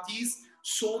garden parties.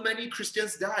 So many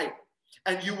Christians died.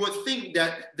 And you would think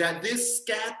that this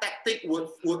scare tactic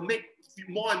would make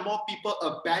more and more people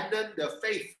abandon the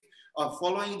faith of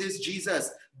following this Jesus,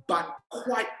 but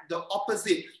quite the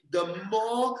opposite. The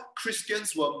more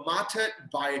Christians were martyred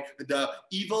by the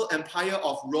evil empire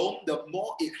of Rome, the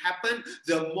more it happened,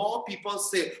 the more people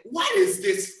said, what is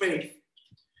this faith?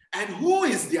 And who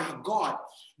is their God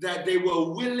that they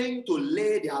were willing to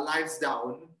lay their lives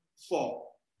down for?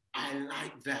 I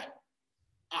like that.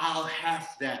 I'll have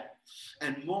that.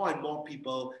 And more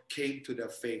people came to the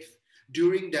faith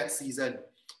during that season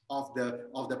of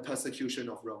the persecution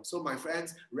of Rome. So my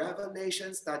friends,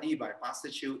 Revelation study by Pastor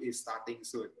Chiu is starting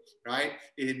soon, right?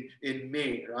 In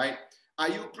May, right? Are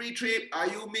you pre-trip? Are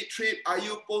you mid-trip? Are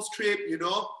you post-trip? You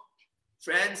know,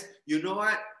 friends, you know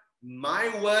what? My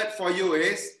word for you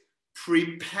is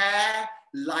prepare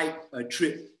like a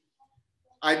trip.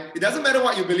 It doesn't matter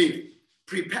what you believe.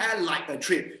 Prepare like a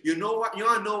trip. You know what? You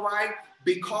want to know why?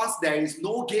 Because there is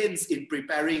no gains in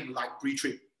preparing like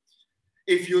pre-trip.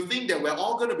 If you think that we're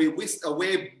all going to be whisked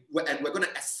away and we're going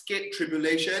to escape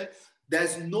tribulation,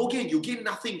 there's no gain. You gain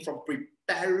nothing from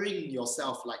preparing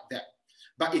yourself like that.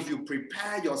 But if you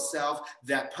prepare yourself,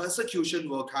 that persecution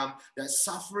will come, that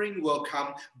suffering will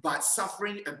come, but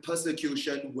suffering and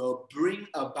persecution will bring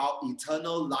about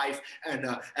eternal life and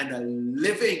a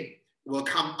living will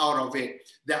come out of it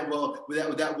that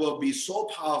will be so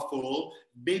powerful.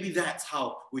 Maybe that's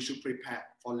how we should prepare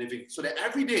for living, so that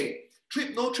every day,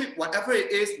 trip, no trip, whatever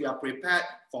it is, we are prepared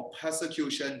for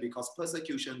persecution, because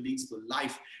persecution leads to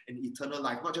life and eternal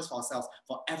life, not just for ourselves,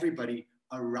 for everybody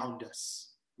around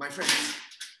us. My friends,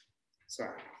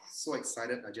 sorry, so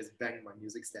excited, I just banged my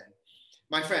music stand.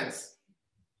 My friends,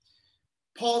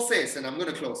 Paul says, and I'm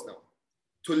going to close now,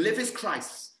 to live is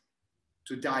Christ,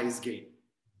 to die is gain.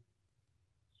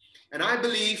 And I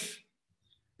believe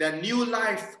that new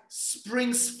life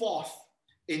springs forth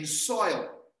in soil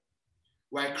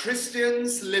where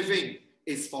Christians living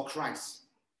is for Christ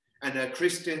and a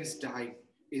Christians dying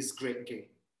is great gain.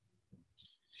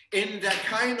 In that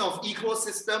kind of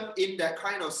ecosystem, in that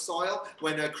kind of soil,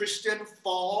 when a Christian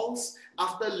falls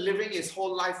after living his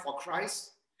whole life for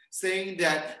Christ, saying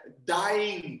that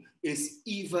dying is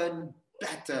even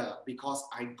better because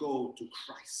I go to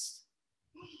Christ.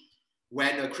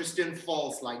 When a Christian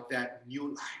falls like that,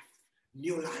 new life,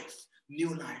 new life,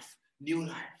 new life, new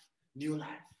life, new life.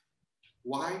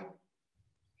 Why?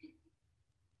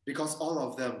 Because all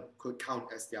of them could count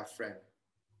as their friend,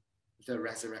 the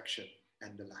resurrection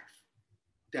and the life.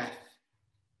 Death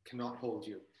cannot hold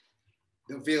you.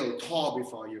 The veil tore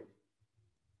before you.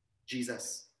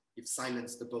 Jesus, you've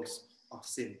silenced the boast of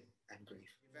sin and grave.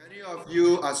 If any of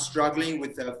you are struggling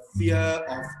with the fear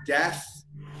of death,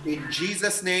 in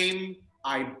Jesus' name,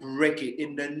 I break it.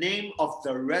 In the name of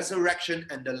the resurrection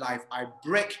and the life, I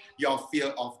break your fear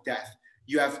of death.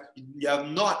 You have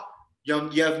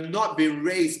not been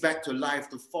raised back to life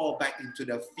to fall back into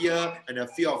the fear and the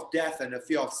fear of death and the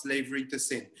fear of slavery to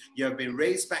sin. You have been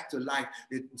raised back to life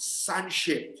in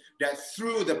sonship, that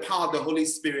through the power of the Holy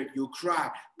Spirit, you cry,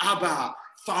 Abba,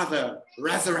 Father,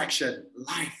 resurrection,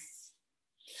 life.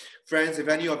 Friends, if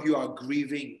any of you are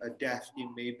grieving a death, it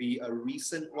may be a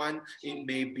recent one, it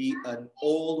may be an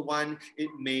old one, it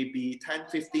may be 10,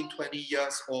 15, 20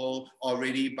 years old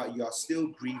already, but you are still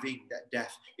grieving that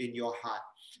death in your heart.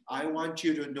 I want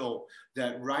you to know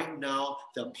that right now,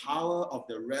 the power of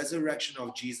the resurrection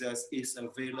of Jesus is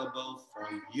available for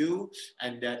you,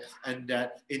 and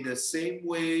that in the same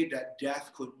way that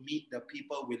death could meet the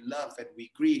people we love and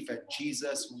we grieve, and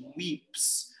Jesus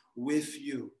weeps with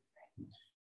you.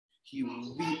 He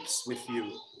weeps with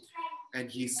you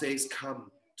and he says, come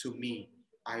to me,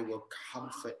 I will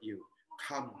comfort you.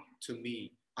 Come to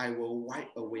me, I will wipe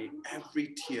away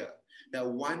every tear. That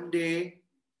one day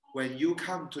when you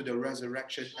come to the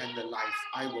resurrection and the life,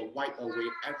 I will wipe away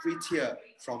every tear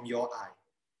from your eye.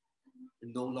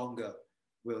 No longer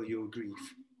will you grieve.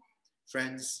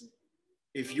 Friends,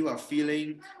 If you are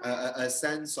feeling a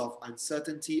sense of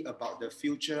uncertainty about the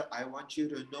future, I want you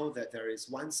to know that there is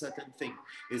one certain thing,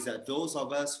 is that those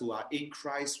of us who are in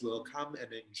Christ will come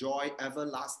and enjoy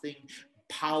everlasting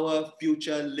power,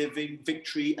 future, living,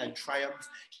 victory, and triumph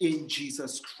in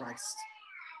Jesus Christ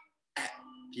at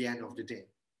the end of the day.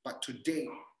 But today,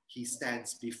 he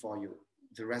stands before you.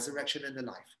 The resurrection and the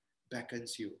life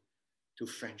beckons you to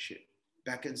friendship,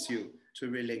 beckons you to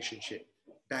relationship,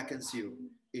 beckons you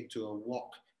into a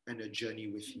walk and a journey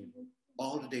with him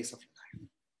all the days of your life.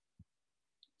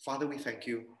 Father, we thank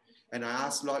you. And I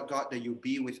ask, Lord God, that you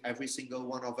be with every single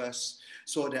one of us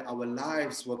so that our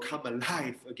lives will come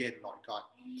alive again, Lord God.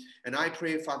 And I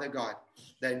pray, Father God,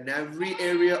 that in every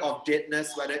area of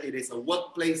deadness, whether it is a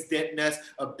workplace deadness,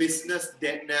 a business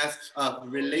deadness, a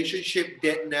relationship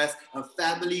deadness, a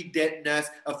family deadness,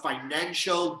 a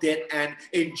financial dead end,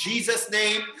 in Jesus'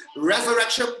 name,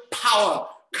 resurrection power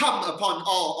come upon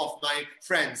all of my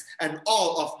friends and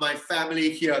all of my family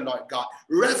here, Lord God.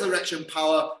 Resurrection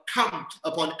power come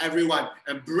upon everyone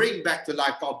and bring back to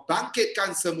life. Kau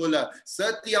bangkitkan semula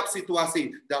setiap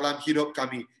situasi dalam hidup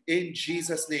kami. In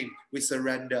Jesus' name, we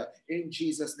surrender. In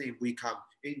Jesus' name, we come.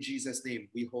 In Jesus' name,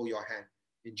 we hold your hand.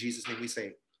 In Jesus' name, we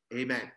say, Amen.